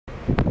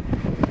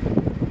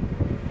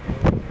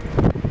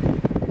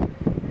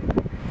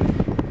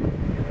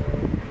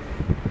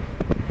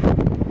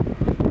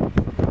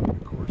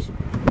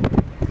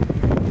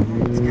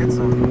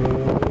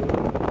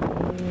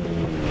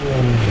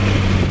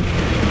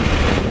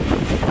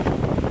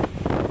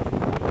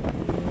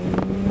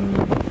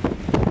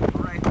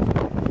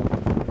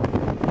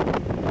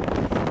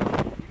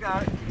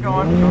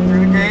going. Go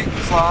through the gate.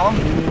 Slalom.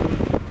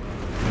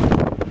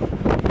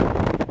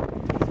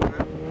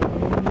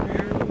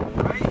 Here,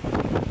 right.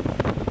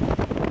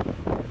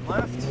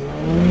 Left.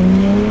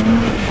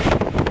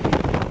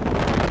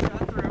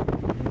 Shot through.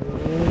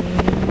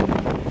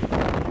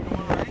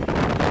 Going right.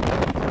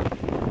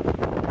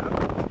 Yep.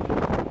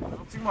 A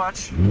little too much.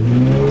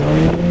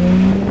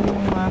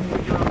 Left.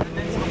 You're up and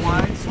into the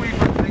wide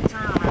sweeper. Big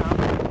turnaround.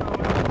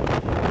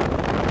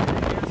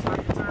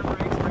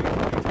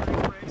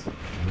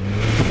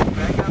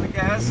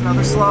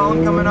 Another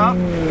slalom coming up.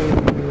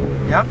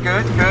 Yep,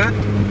 good, good.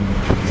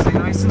 Stay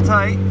nice and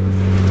tight.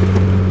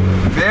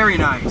 Very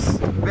nice.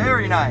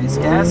 Very nice.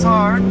 Gas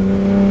hard.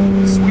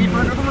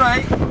 Sweeper to the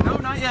right. No,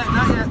 not yet,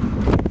 not yet.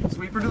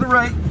 Sweeper to the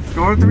right.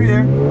 Going through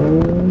here.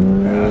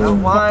 That's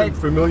wide.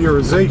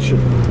 Familiarization.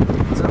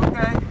 It's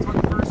okay. It's what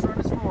the first run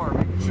is for.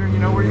 Making sure you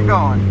know where you're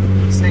going.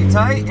 Stay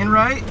tight and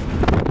right.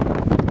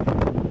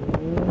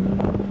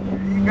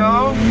 There you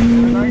go. A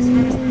nice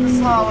finish through the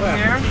slalom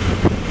here.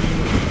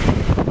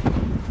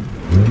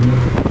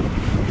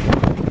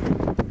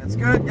 That's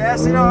good,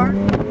 gas it hard.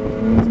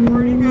 It's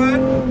pretty good.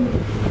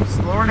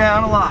 Slow her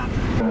down a lot.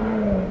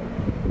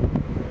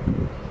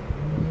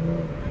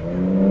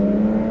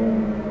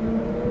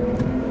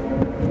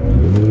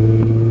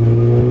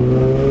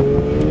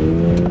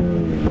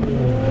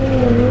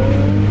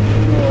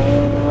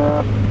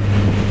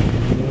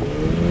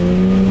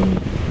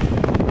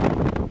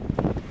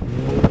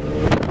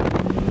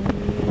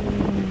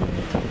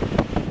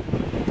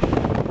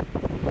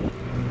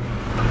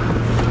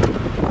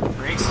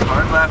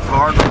 Hard left,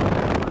 hard right.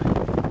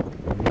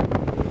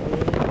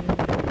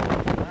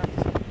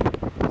 Left.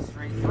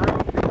 Straight through.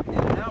 In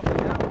and out, in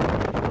and out.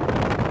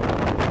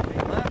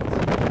 Big left.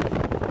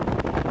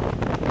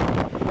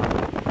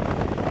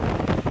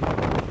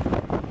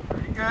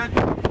 Pretty good.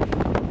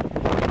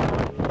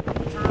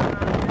 Turn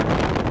around here.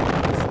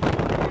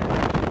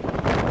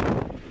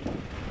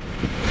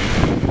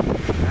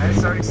 Alright,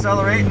 start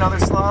accelerate, another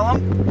slalom.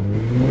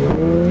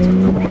 To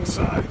the wrong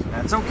side.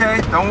 That's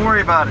okay, don't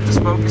worry about it.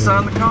 Just focus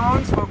on the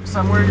cones, focus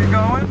on where you're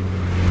going.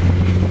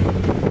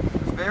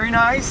 It's very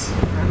nice.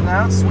 And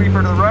now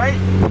sweeper to the right.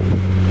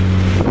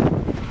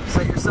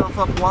 Set yourself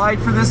up wide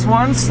for this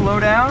one. Slow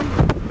down.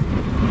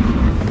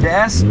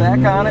 Gas, back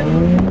on it.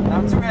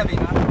 Not too heavy,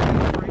 not too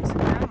heavy. Brakes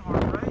again,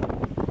 hard right.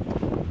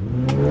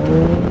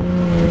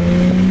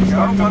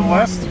 Start to the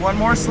left. One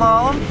more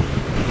slalom.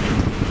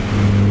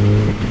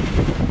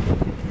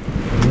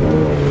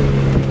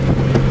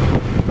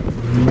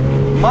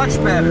 Much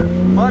better,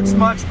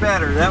 much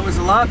better. That was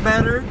a lot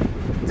better.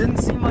 Didn't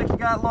seem like you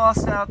got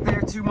lost out there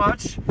too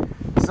much.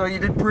 So you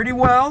did pretty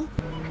well.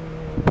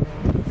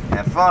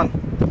 Have fun.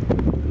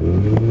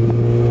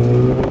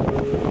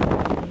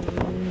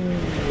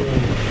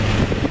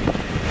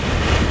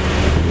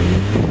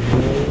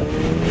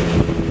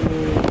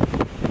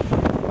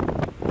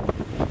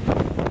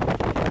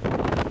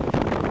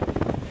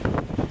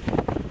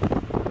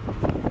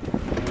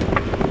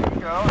 There you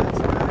go, that's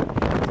good.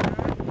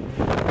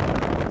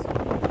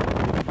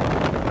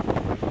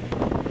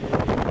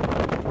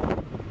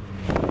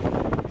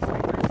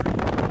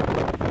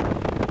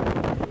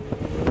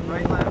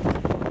 Right, left.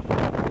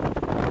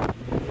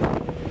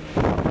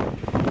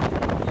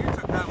 You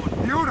took that one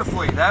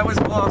beautifully. That was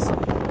awesome. A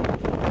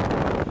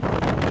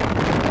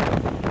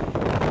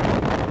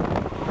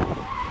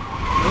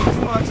little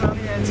too much on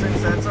the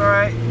entrance. That's all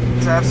right.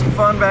 Let's have some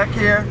fun back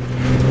here.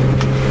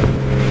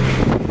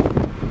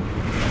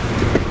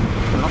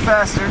 A little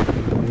faster.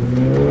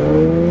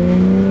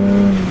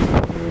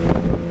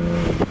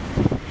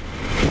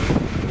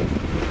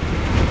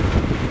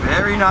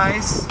 Very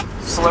nice.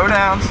 Slow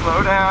down,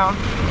 slow down.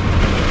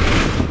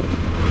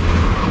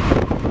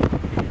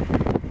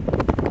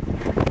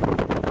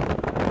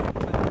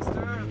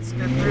 Faster. Let's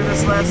get through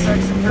this last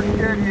section pretty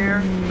good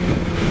here.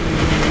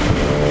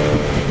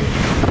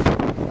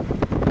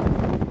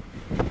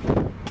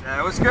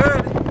 That was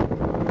good.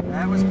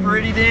 That was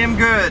pretty damn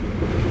good.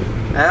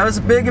 That was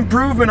a big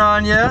improvement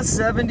on you,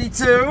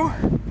 72.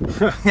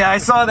 Yeah, I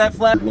saw that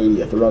flat.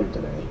 80th run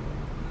today.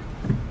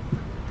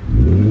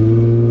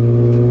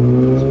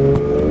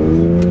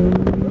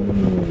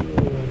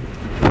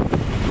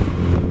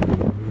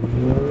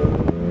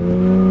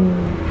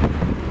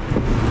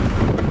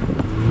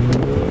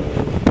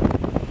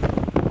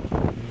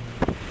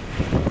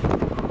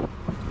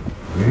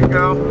 There you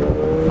go.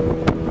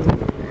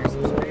 Here's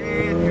some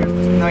speed. Here's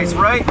the nice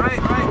right.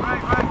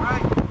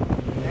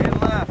 And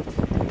left.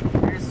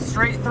 Here's the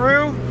straight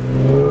through.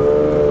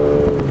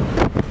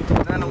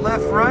 And then a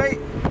left, right.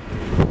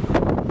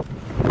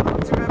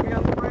 Not too heavy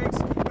on the brakes.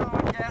 Keep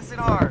going. Gas it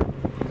hard.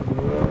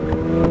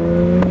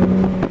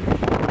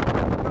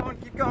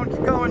 Keep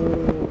going.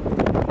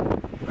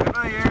 Right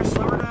about here.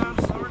 Slow her down.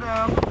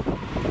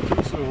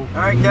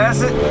 All right,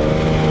 gas it.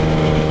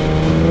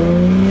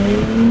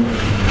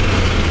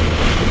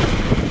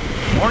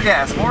 More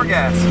gas.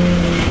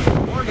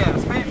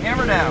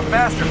 Hammer down.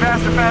 Faster.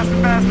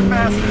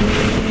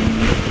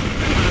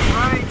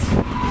 Right.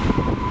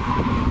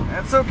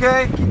 That's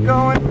okay. Keep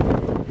going.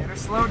 Get her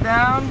slowed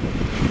down.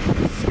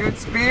 good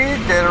speed.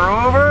 Get her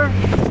over.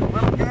 Just a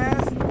little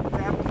gas.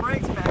 Tap the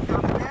brakes. Back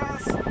on the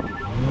gas.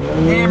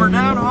 Hammer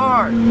down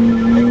hard. You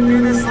can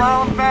do this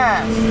slalom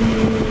fast.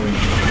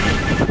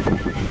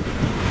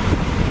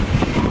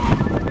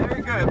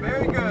 Very good.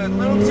 Very good. A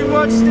little too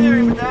much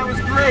steering, but that was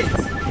great.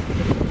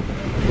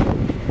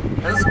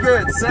 That's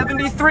good.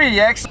 73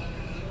 actually.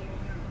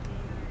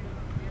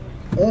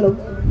 Hello.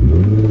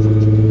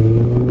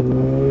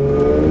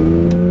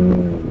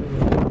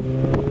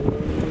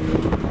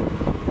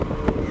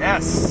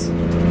 Yes.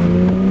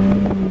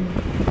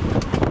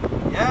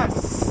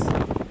 Yes.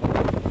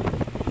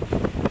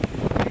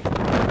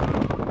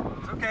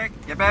 It's okay.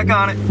 Get back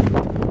on it.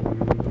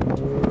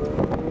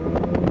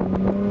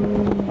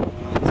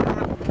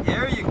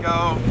 There you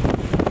go.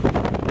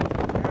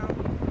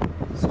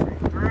 Straight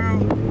through.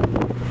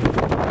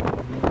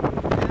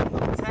 And a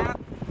little tap.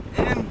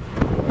 In.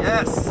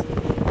 Yes.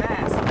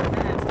 Fast.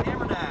 Fast.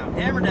 Hammer down.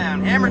 Hammer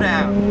down. Hammer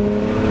down.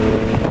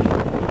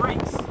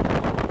 Brakes.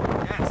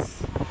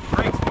 Yes.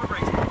 Brakes. More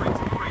brakes. More brakes.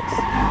 More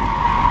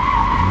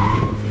brakes.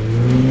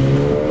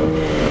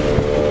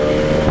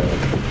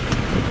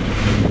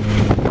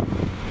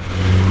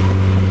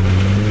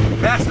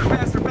 Faster.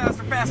 Faster.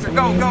 Faster. Faster.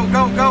 Go. Go.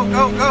 Go. Go.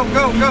 Go. Go.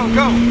 Go. Go.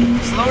 Go.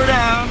 Slow her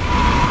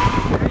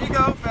down. There you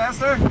go.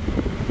 Faster.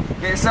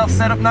 Get yourself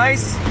set up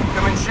nice.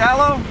 Come in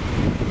shallow.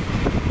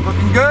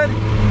 Looking good.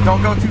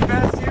 Don't go too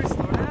fast here.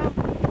 Slow down.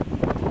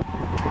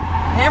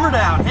 Hammer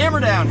down. Hammer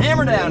down.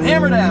 Hammer down.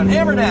 Hammer down.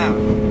 Hammer down.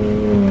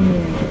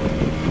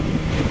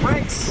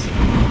 Brakes.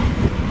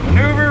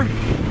 Maneuver.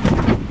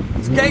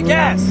 Okay,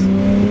 gas.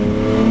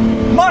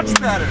 Much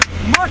better.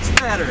 Much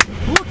better.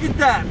 Look at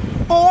that.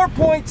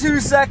 4.2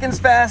 seconds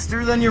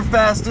faster than your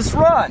fastest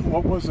run.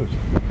 What was it?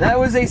 That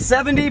was a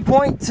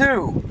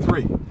 70.2.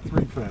 Three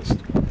fast.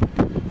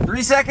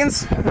 3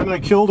 seconds. And I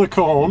killed a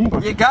cone.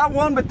 But You got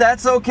one, but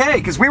that's okay,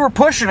 because we were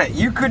pushing it.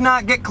 You could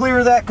not get clear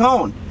of that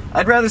cone.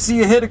 I'd rather see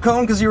you hit a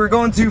cone because you were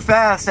going too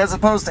fast as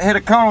opposed to hit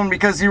a cone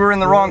because you were in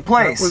the wrong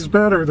place. That was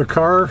better. The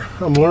car,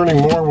 I'm learning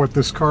more what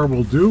this car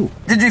will do.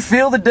 Did you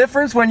feel the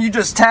difference when you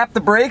just tap the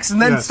brakes and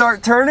then Yes.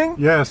 start turning?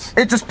 Yes.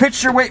 It just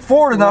pitched your weight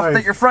forward enough Right.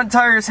 that your front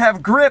tires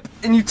have grip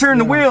and you turn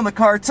the wheel and the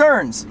car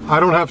turns.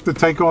 I don't have to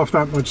take off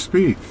that much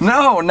speed.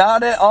 No,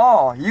 not at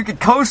all. You could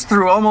coast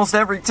through almost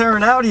every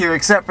turn out here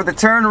except for the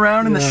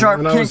turnaround and the sharp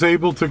and I kick. was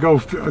able to go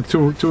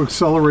to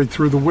accelerate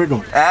through the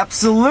wiggle.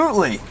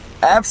 Absolutely.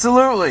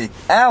 Absolutely.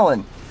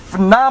 Alan,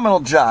 phenomenal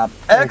job.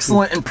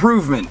 Excellent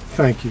improvement.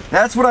 Thank you.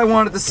 That's what I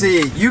wanted to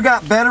see. You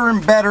got better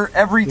and better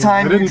every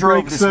time I you didn't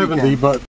drove break this 70, weekend. but